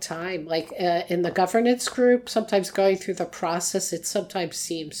long time. Like in the governance group, sometimes going through the process, it sometimes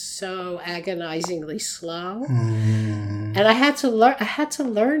seems so agonizingly slow. And I had to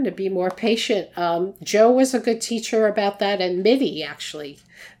learn to be more patient. Joe was a good teacher about that, and Mitty actually.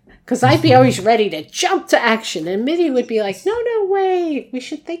 Because I'd be always ready to jump to action. And Mitty would be like, no, wait, we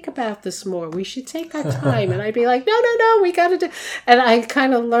should think about this more. We should take our time. And I'd be like, no, we got to do. And I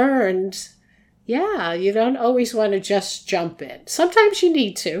kind of learned, you don't always want to just jump in. Sometimes you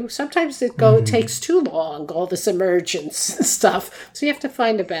need to. Sometimes it takes too long, all this emergence and stuff. So you have to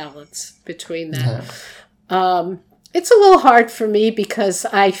find a balance between that. It's a little hard for me because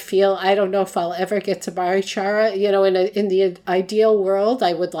I feel I don't know if I'll ever get to Barichara. In the ideal world,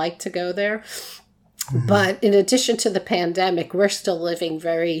 I would like to go there. But in addition to the pandemic, we're still living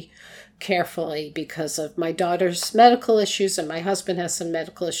very carefully because of my daughter's medical issues, and my husband has some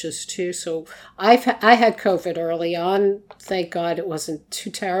medical issues too. So I had COVID early on. Thank God it wasn't too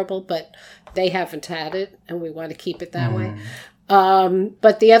terrible, but they haven't had it, and we want to keep it that way.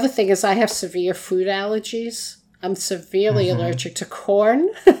 But the other thing is I have severe food allergies. I'm severely allergic to corn.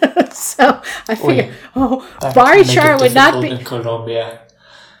 So I figure, Barichara would not be in Colombia.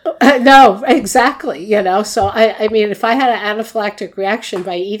 No, exactly. So I mean, if I had an anaphylactic reaction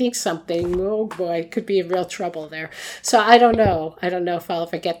by eating something, oh boy, it could be in real trouble there. So I don't know if I'll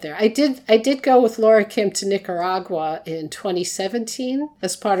ever get there. I did go with Laura Kim to Nicaragua in 2017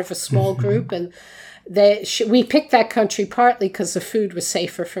 as part of a small group, and we picked that country partly because the food was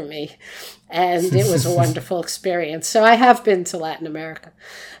safer for me, and it was a wonderful experience. So I have been to Latin America.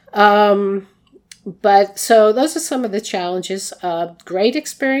 But so those are some of the challenges. Great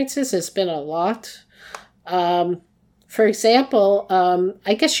experiences. There's been a lot. For example,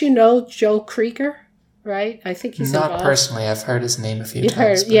 I guess you know Joe Krieger, right? I think he's not involved. Personally. I've heard his name a few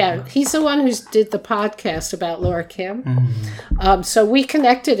times. Yeah, he's the one who did the podcast about Laura Kim. So we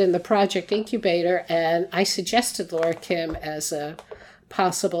connected in the Project Incubator, and I suggested Laura Kim as a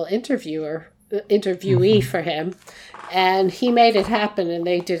possible interviewee for him. And he made it happen, and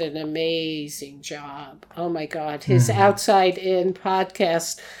they did an amazing job. Oh, my God. His Outside In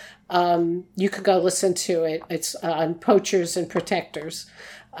podcast, you could go listen to it. It's on poachers and protectors.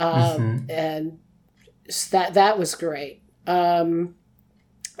 And that was great. And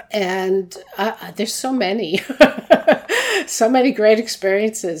there's so many, so many great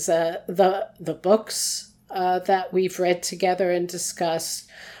experiences. The books that we've read together and discussed,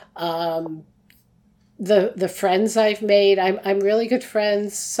 the friends I've made. I'm really good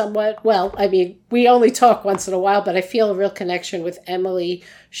friends somewhat. Well, I mean, we only talk once in a while, but I feel a real connection with Emily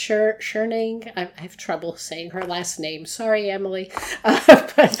Scherning. I have trouble saying her last name. Sorry, Emily.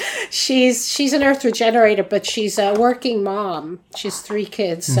 But she's an Earth Regenerator, but she's a working mom. She has 3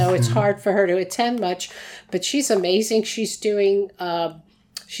 kids, so it's hard for her to attend much. But she's amazing. She's doing...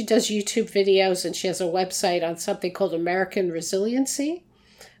 she does YouTube videos, and she has a website on something called American Resiliency,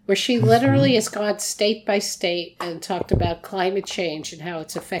 where she literally has gone state by state and talked about climate change and how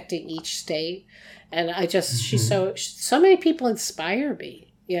it's affecting each state. And I just, so many people inspire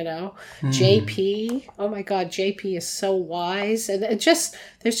me, you know. JP, oh my God, JP is so wise. And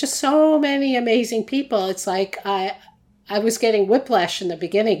there's just so many amazing people. It's like, I was getting whiplash in the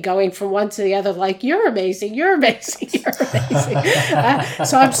beginning, going from one to the other, like, you're amazing, you're amazing, you're amazing.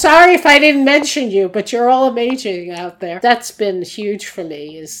 So I'm sorry if I didn't mention you, but you're all amazing out there. That's been huge for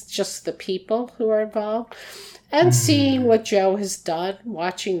me, is just the people who are involved. And seeing what Joe has done,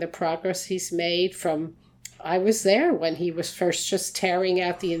 watching the progress he's made from, I was there when he was first just tearing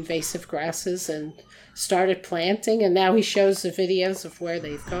out the invasive grasses and started planting, and now he shows the videos of where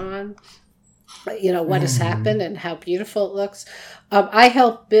they've gone. You know, what has happened and how beautiful it looks. I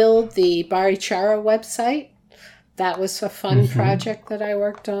helped build the Barichara website. That was a fun project that I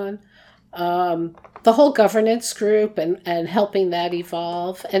worked on. The whole governance group and helping that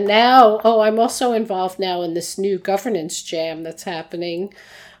evolve. And now, I'm also involved now in this new governance jam that's happening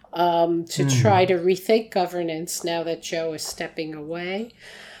to try to rethink governance now that Joe is stepping away.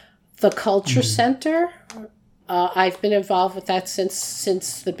 The Culture Center. I've been involved with that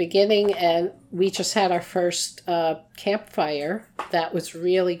since the beginning, and we just had our first campfire. That was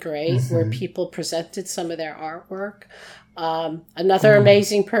really great, where people presented some of their artwork. Another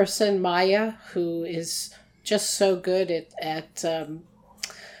amazing person, Maya, who is just so good at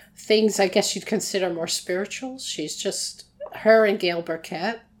things I guess you'd consider more spiritual. She's just, her and Gail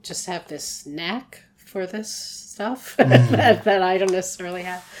Burkett just have this knack for this stuff that I don't necessarily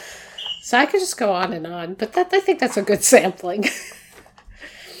have. So I could just go on, but I think that's a good sampling.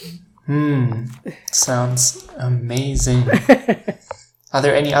 Sounds amazing. Are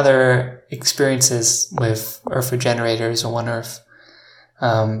there any other experiences with Earth Regenerators or One Earth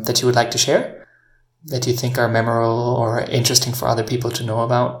that you would like to share, that you think are memorable or interesting for other people to know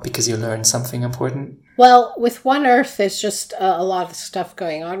about because you learned something important? Well, with One Earth, there's just a lot of stuff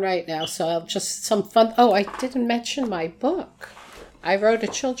going on right now. So just some fun. Oh, I didn't mention my book. I wrote a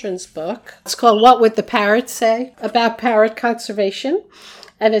children's book. It's called What Would the Parrot Say? About parrot conservation.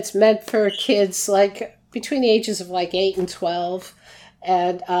 And it's meant for kids like between the ages of like 8 and 12.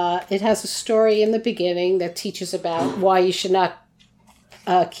 And it has a story in the beginning that teaches about why you should not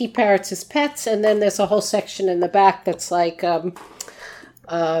keep parrots as pets. And then there's a whole section in the back that's like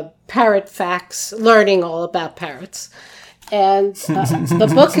parrot facts, learning all about parrots. And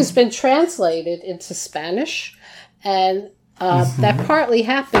the book has been translated into Spanish. And that partly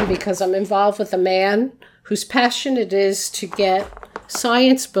happened because I'm involved with a man whose passion it is to get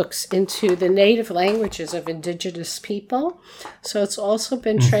science books into the native languages of indigenous people. So it's also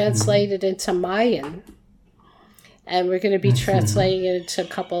been translated into Mayan. And we're going to be translating it into a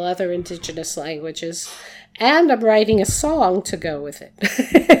couple other indigenous languages. And I'm writing a song to go with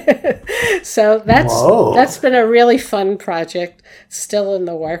it. So that's been a really fun project, still in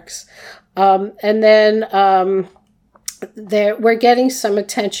the works. And then we're getting some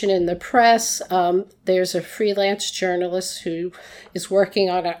attention in the press. There's a freelance journalist who is working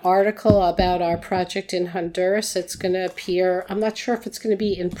on an article about our project in Honduras. It's going to appear, I'm not sure if it's going to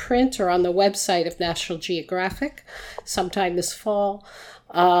be in print or on the website of National Geographic sometime this fall.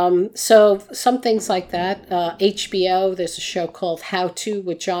 So some things like that. HBO, there's a show called How To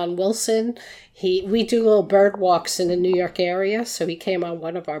with John Wilson. We do little bird walks in the New York area, so he came on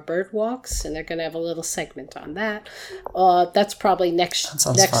one of our bird walks, and they're going to have a little segment on that. That's probably next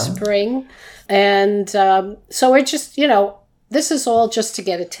fun. spring. And so we're just, this is all just to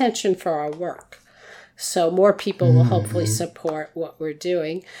get attention for our work. So more people will hopefully support what we're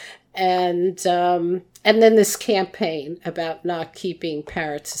doing. And then this campaign about not keeping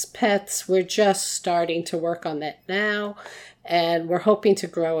parrots as pets, we're just starting to work on that now. And we're hoping to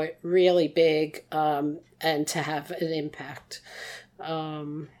grow it really big and to have an impact.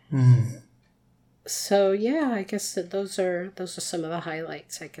 So yeah, I guess that those are some of the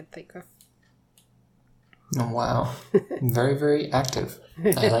highlights I can think of. Oh, wow. Very, very active.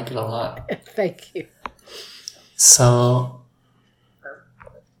 I like it a lot. Thank you. So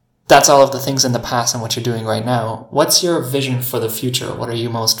that's all of the things in the past and what you're doing right now. What's your vision for the future? What are you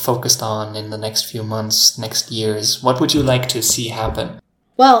most focused on in the next few months, next years? What would you like to see happen?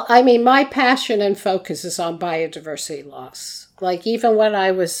 Well, I mean, my passion and focus is on biodiversity loss. Like even when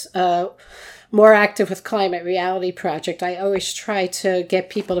I was more active with Climate Reality Project, I always try to get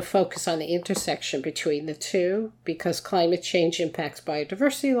people to focus on the intersection between the two, because climate change impacts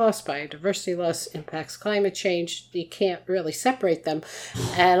biodiversity loss impacts climate change. You can't really separate them.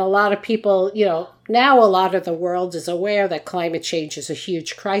 And a lot of people, now a lot of the world is aware that climate change is a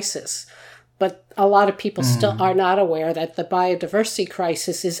huge crisis. But a lot of people still are not aware that the biodiversity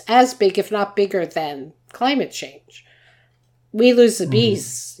crisis is as big, if not bigger, than climate change. We lose the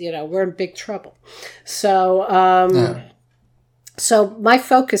bees, we're in big trouble. So, so my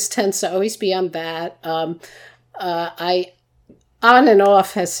focus tends to always be on that. I, on and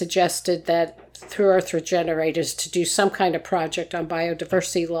off, has suggested that through Earth Regenerators to do some kind of project on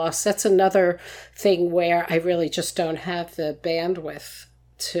biodiversity loss. That's another thing where I really just don't have the bandwidth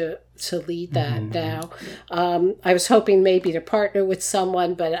to lead that now. I was hoping maybe to partner with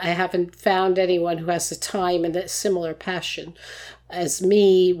someone, but I haven't found anyone who has the time and a similar passion as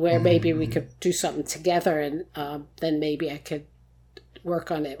me, where maybe we could do something together, and then maybe I could work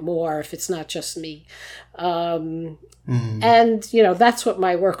on it more if it's not just me. And, that's what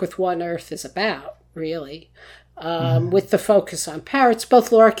my work with One Earth is about, really. With the focus on parrots.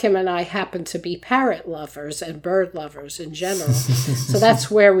 Both Laura Kim and I happen to be parrot lovers and bird lovers in general. So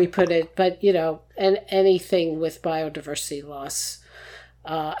that's where we put it. But, and anything with biodiversity loss,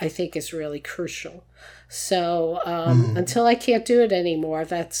 I think is really crucial. So until I can't do it anymore,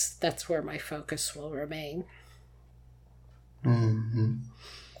 that's where my focus will remain.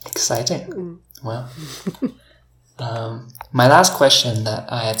 Exciting. Well, my last question that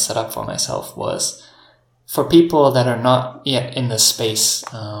I had set up for myself was, for people that are not yet in this space,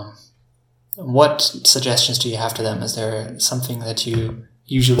 what suggestions do you have to them? Is there something that you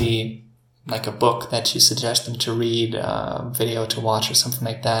usually, like a book that you suggest them to read, video to watch, or something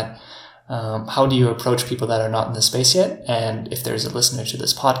like that? How do you approach people that are not in the space yet? And if there's a listener to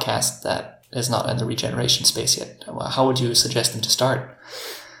this podcast that is not in the regeneration space yet, how would you suggest them to start?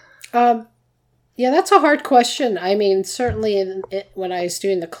 Yeah, that's a hard question. I mean, certainly when I was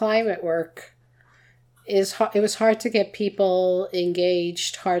doing the climate work, it was hard to get people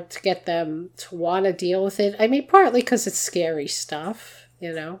engaged, hard to get them to want to deal with it. I mean, partly because it's scary stuff,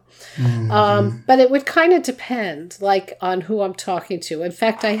 but it would kind of depend, like, on who I'm talking to. In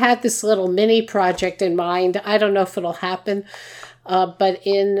fact, I had this little mini project in mind. I don't know if it'll happen, but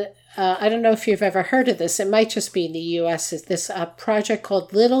I don't know if you've ever heard of this. It might just be in the U.S. Is this a project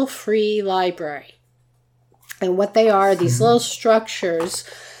called Little Free Library. And what they are these little structures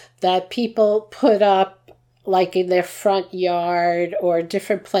that people put up, like in their front yard or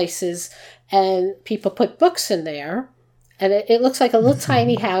different places, and people put books in there, and it looks like a little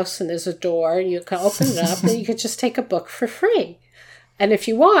tiny house, and there's a door, and you can open it up, and you can just take a book for free. And if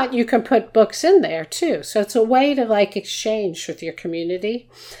you want, you can put books in there too. So it's a way to exchange with your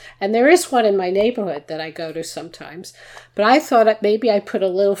community. And there is one in my neighborhood that I go to sometimes. But I thought that maybe I'd put a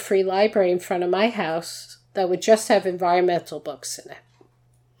little free library in front of my house that would just have environmental books in it.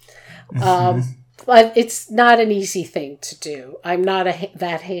 But it's not an easy thing to do. I'm not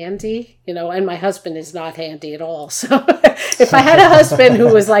that handy, and my husband is not handy at all. So if I had a husband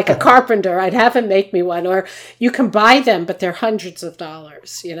who was like a carpenter, I'd have him make me one. Or you can buy them, but they're hundreds of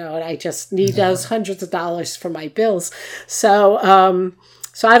dollars, and I just need those hundreds of dollars for my bills. So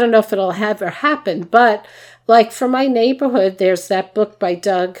I don't know if it'll ever happen. But like for my neighborhood, there's that book by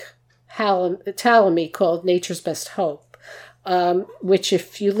Doug Tallamy called Nature's Best Hope. Which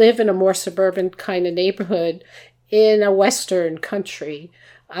if you live in a more suburban kind of neighborhood in a Western country,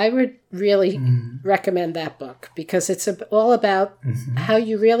 I would really recommend that book because it's all about how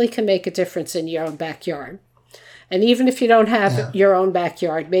you really can make a difference in your own backyard. And even if you don't have your own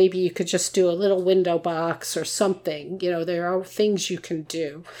backyard, maybe you could just do a little window box or something. There are things you can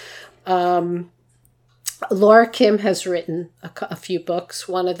do. Laura Kim has written a few books.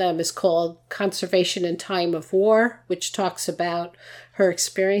 One of them is called Conservation in Time of War, which talks about her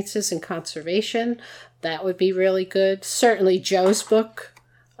experiences in conservation. That would be really good. Certainly Joe's book,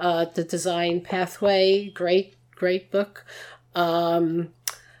 The Design Pathway, great book.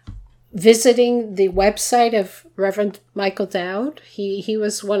 Visiting the website of Reverend Michael Dowd. He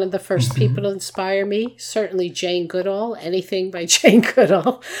was one of the first people to inspire me. Certainly Jane Goodall, anything by Jane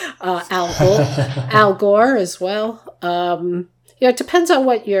Goodall. Al Gore as well. It depends on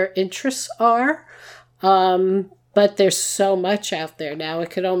what your interests are. But there's so much out there now, it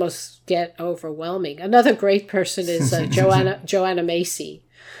could almost get overwhelming. Another great person is Joanna Macy,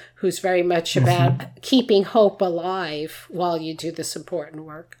 who's very much about keeping hope alive while you do this important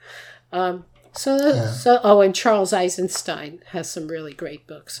work. And Charles Eisenstein has some really great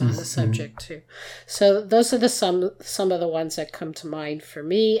books on the subject too. So those are some of the ones that come to mind for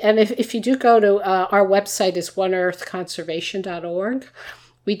me. And if you do go to our website is oneearthconservation.org.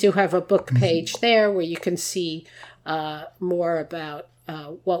 We do have a book page there where you can see more about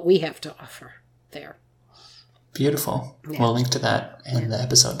what we have to offer there. Beautiful. Yeah. We'll link to that in the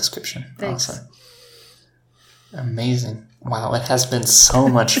episode description. Thanks. Awesome. Amazing. Wow, it has been so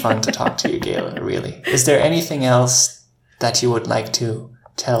much fun to talk to you, Gail, really. Is there anything else that you would like to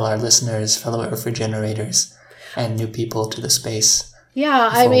tell our listeners, fellow Earth Regenerators, and new people to the space? Yeah,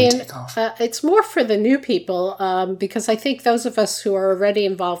 I mean, it's more for the new people because I think those of us who are already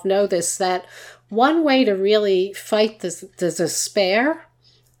involved know this, that one way to really fight the despair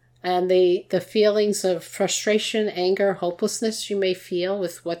and the feelings of frustration, anger, hopelessness you may feel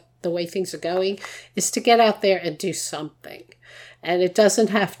with the way things are going is to get out there and do something. And it doesn't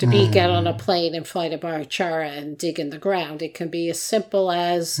have to be get on a plane and fly to Barichara and dig in the ground. It can be as simple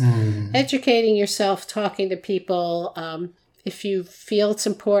as educating yourself, talking to people. If you feel it's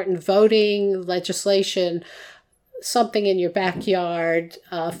important, voting, legislation, something in your backyard,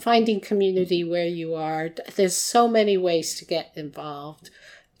 finding community where you are. There's so many ways to get involved.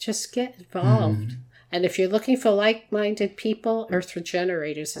 Just get involved. And if you're looking for like-minded people, Earth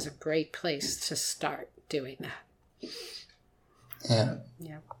Regenerators is a great place to start doing that. Yeah.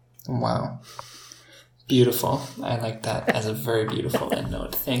 Wow. Beautiful. I like that as a very beautiful end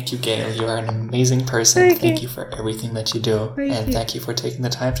note. Thank you, Gail. You are an amazing person. Thank you for everything that you do. Thank you for taking the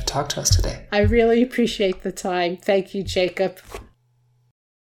time to talk to us today. I really appreciate the time. Thank you, Jacob.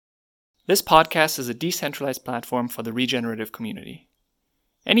 This podcast is a decentralized platform for the regenerative community.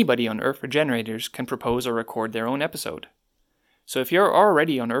 Anybody on Earth Regenerators can propose or record their own episode. So if you're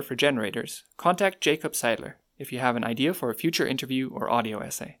already on Earth Regenerators, contact Jacob Seidler if you have an idea for a future interview or audio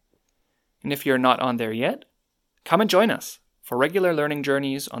essay. And if you're not on there yet, come and join us for regular learning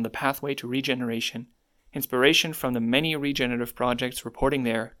journeys on the pathway to regeneration, inspiration from the many regenerative projects reporting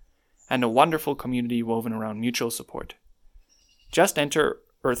there, and a wonderful community woven around mutual support. Just enter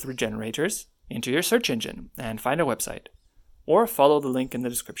Earth Regenerators into your search engine and find our website, or follow the link in the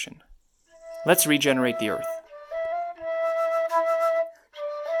description. Let's regenerate the Earth.